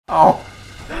Oh.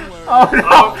 Don't worry. Oh no!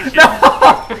 Oh, shit. No!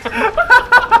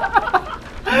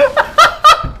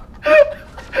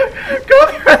 Go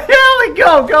through the alley!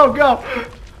 Go! Go! Go!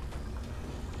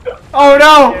 Oh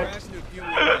no! Crash into a few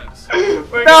more things.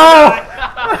 We're No! gonna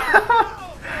die.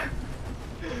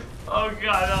 Oh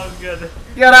god, that was good.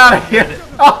 Get out of here!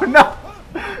 Oh no!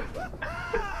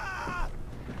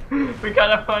 We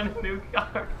gotta find a new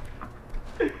car.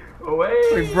 Away.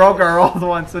 We broke our old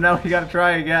one, so now we gotta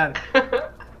try again.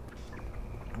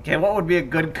 Okay, what would be a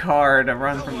good car to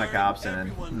run from the cops in?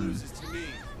 Everyone loses to me.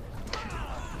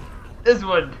 This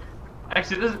one.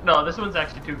 Actually, this one's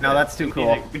actually too good. No, that's too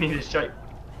cool. We need a shite.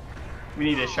 We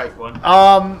need a shite one.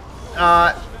 I'm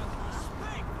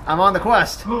on the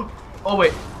quest. Oh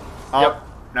wait. Oh, Yep.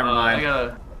 never mind. I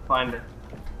gotta find it.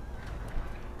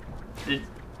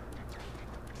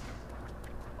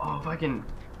 Oh, if I can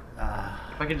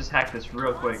just hack this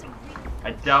real quick.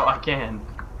 I doubt I can,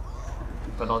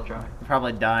 but I'll try. I'll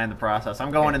probably die in the process. I'm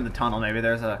going in the tunnel. Maybe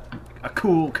there's a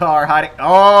cool car hiding.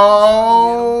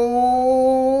 Oh!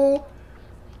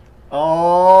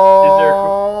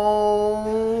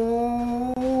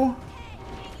 Oh!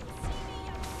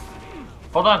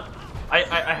 Hold on. I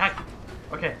hacked.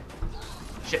 Okay.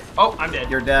 Shit. Oh, I'm dead.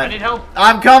 You're dead. I need help.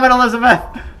 I'm coming, Elizabeth.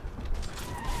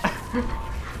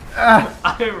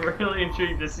 I'm really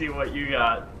intrigued to see what you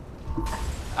got.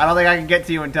 I don't think I can get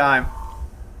to you in time.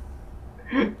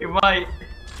 You might.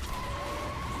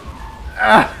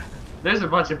 There's a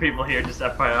bunch of people here, just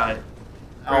FYI.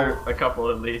 Or a couple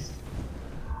at least.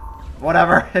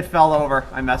 Whatever. It fell over.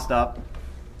 I messed up.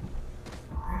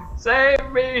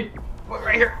 Save me!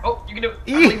 Right here. Oh, you can do it. I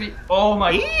Eee. believe me. Oh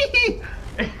my. Eee.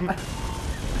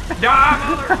 Nah,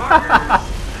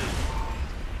 motherfuckers!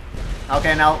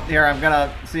 Okay, now here I'm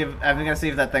gonna see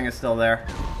if that thing is still there.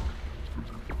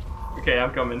 Okay,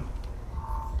 I'm coming.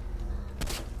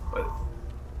 What?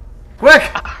 Quick!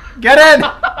 Get in!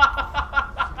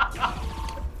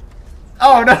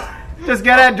 Oh no! Just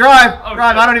get in, drive! Oh,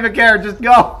 Drive, shit. I don't even care, just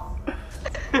go!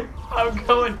 I'm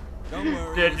going. Don't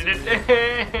worry.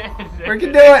 We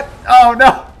can do it! Oh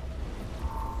no!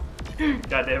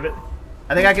 God damn it.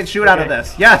 I think I can shoot out of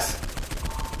this. Yes!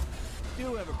 You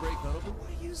do have a brake pedal, but why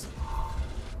use it?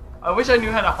 I wish I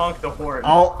knew how to honk the horn.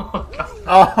 Oh. God.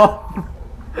 Oh!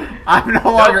 I'm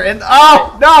no longer in.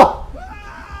 Oh no!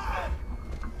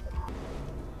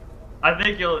 I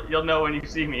think you'll know when you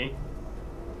see me.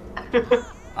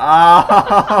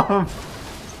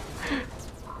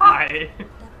 Hi.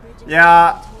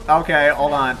 Yeah. Okay,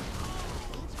 hold on.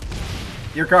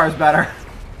 Your car's better.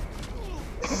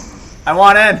 I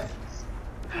want in.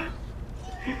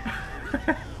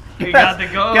 You got to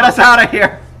go. Get us out of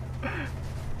here.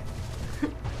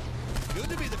 Good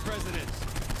to be the president.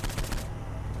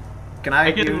 Can I?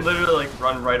 I can use... literally like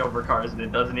run right over cars and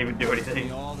it doesn't even do Me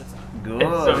anything. all the time. Good.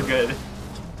 It's so good.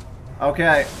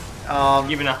 Okay.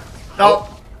 Even a.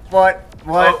 Oh. What?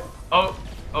 What? Oh.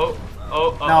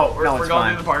 No, We're no, going it's through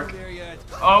fine. the park. There yet?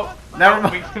 Oh. Never no,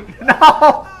 mind.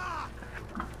 No.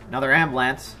 Another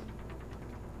ambulance.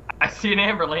 I see an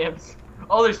ambulance.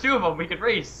 Oh, there's two of them. We could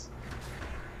race.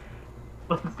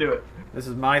 Let's do it. This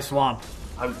is my swamp.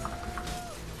 I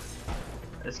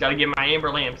just gotta get my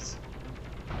amber lamps.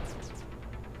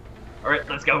 Alright,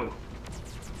 let's go.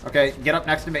 Okay, get up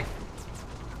next to me.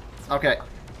 Okay.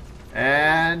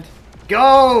 And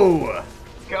go!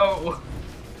 Go.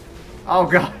 Oh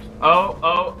god.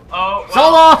 Oh. So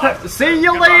well, long! See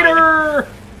you goodbye. later!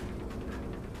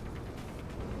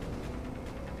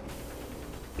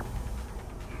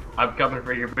 I'm coming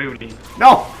for your booty.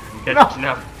 No! I'm No! catching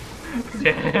up.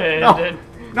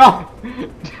 No!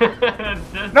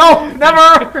 No!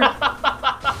 Never!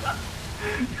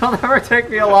 You'll never take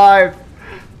me alive.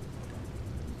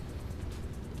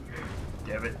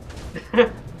 Damn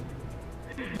it.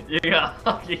 You got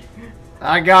lucky.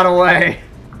 I got away.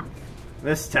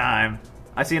 This time.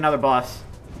 I see another bus.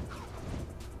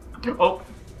 Oh,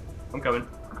 I'm coming.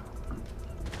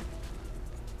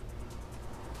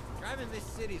 Driving this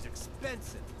city's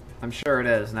expensive. I'm sure it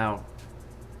is now.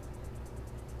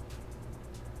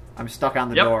 I'm stuck on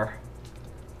the Yep. door.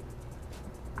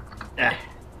 Eh.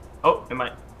 Oh, am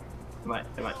I?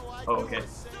 Oh, okay.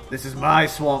 This is my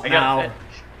swamp I now. got it.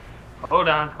 Hold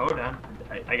on.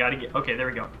 I gotta get. Okay, there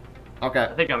we go. Okay.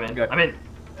 I think I'm in. Good. I'm in.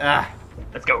 Ah,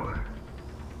 Let's go.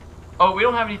 Oh, we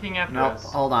don't have anything after no, us.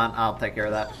 hold on. I'll take care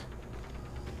of that.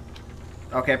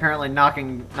 Okay, apparently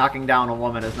knocking down a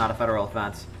woman is not a federal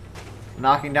offense.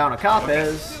 Knocking down a cop Okay.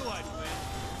 is. Do I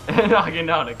win? Knocking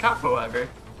down a cop, however.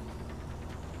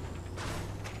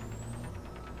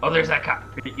 Oh, there's that cop.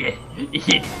 Yeah.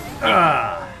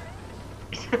 Ah.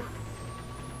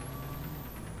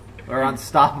 We're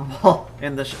unstoppable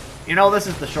in the... You know, this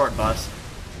is the short bus.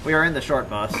 We are in the short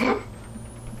bus.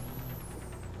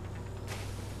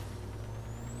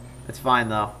 It's fine,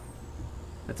 though.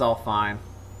 It's all fine.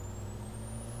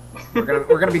 We're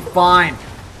gonna be fine.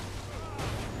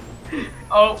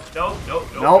 Oh, no.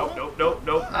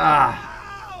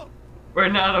 Ah. We're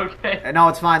not okay. No,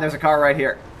 it's fine. There's a car right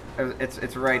here.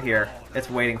 It's right here. It's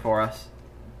waiting for us.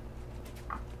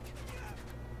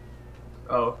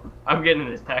 Oh, I'm getting in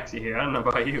this taxi here. I don't know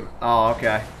about you. Oh,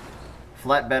 okay.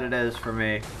 Flatbed it is for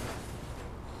me.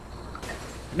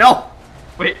 No!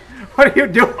 Wait. What are you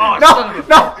doing? Oh,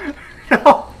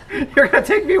 no! You're gonna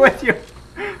take me with you!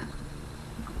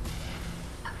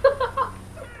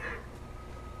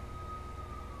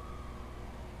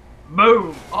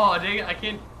 Boom! Oh, dang it, I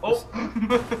can't... Oh!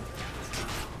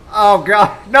 Oh,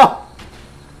 God. No!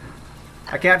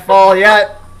 I can't fall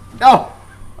yet. No!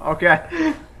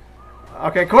 Okay.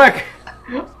 Okay, quick!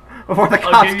 Before the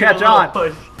cops catch on.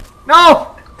 Push.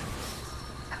 No!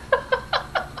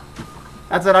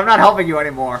 That's it, I'm not helping you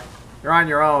anymore. You're on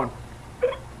your own.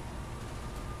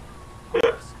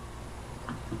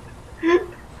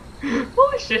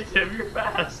 Holy shit, Tim, you're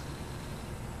fast.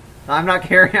 I'm not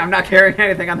carrying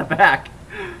anything on the back.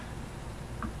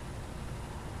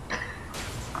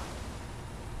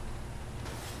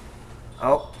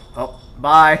 Oh,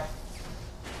 bye.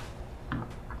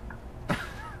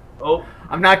 Oh.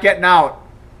 I'm not getting out.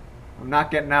 I'm not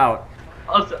getting out.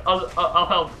 I'll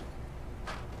help.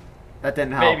 That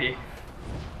didn't help. Maybe.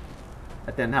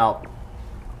 That didn't help.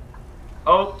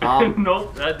 Oh,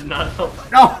 nope, that did not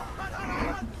help. No!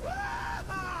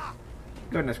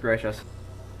 Goodness gracious.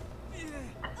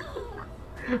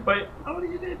 Wait, how do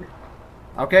you did?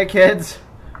 Okay, kids.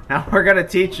 Now we're gonna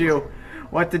teach you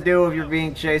what to do if you're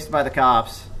being chased by the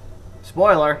cops.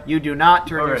 Spoiler, you do not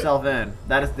turn yourself in.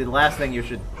 That is the last thing you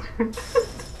should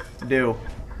do.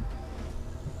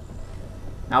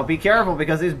 Now be careful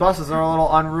because these buses are a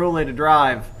little unruly to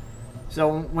drive.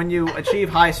 So when you achieve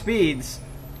high speeds,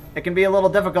 it can be a little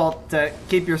difficult to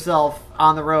keep yourself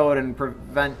on the road and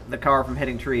prevent the car from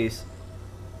hitting trees.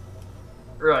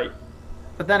 Right.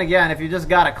 But then again, if you just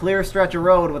got a clear stretch of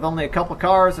road with only a couple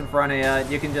cars in front of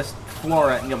you, you can just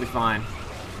floor it and you'll be fine.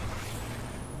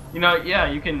 You know, yeah,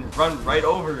 you can run right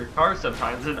over cars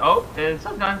sometimes, and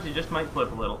sometimes you just might flip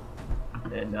a little.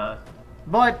 And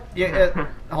But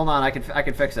hold on, I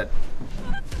can fix it.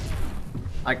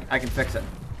 I can fix it.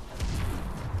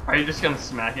 Are you just gonna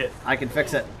smack it? I can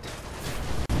fix it.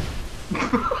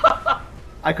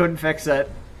 I couldn't fix it.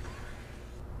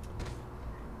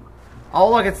 Oh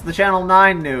look, it's the Channel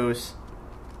 9 news.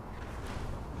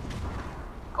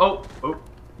 Oh.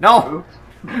 No!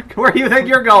 Where do you think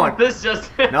you're going? This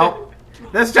just... Nope.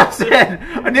 This just in.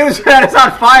 A news van is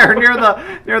on fire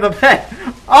near the pit.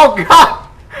 Oh God!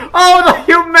 Oh, the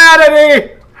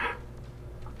humanity!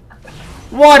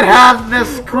 What hath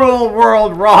this cruel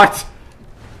world wrought?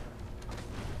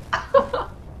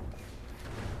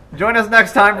 Join us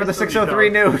next time for the 603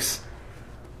 news.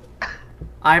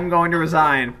 I'm going to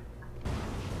resign.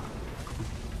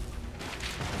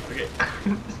 Okay.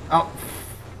 Oh.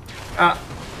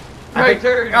 Right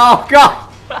turn. Oh God!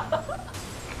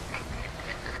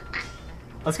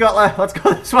 Let's go. Let's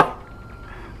go this way.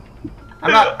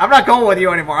 I'm not going with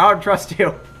you anymore. I don't trust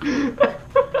you.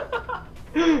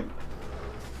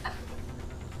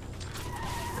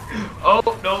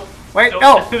 Oh no! Wait,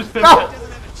 Nope. no,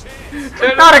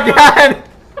 no, not again.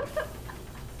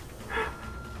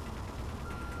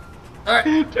 All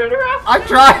right, Turn around. I'm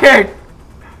trying.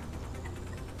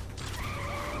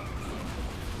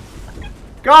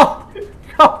 Go!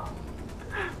 Go!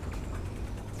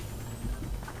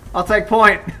 I'll take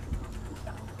point.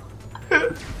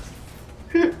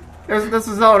 This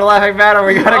is no laughing matter.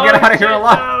 We gotta get out of here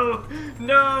alive.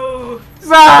 No!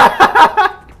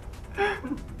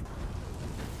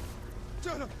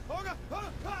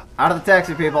 Out of the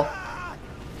taxi, people.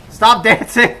 Stop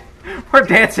dancing. We're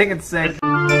dancing in sync.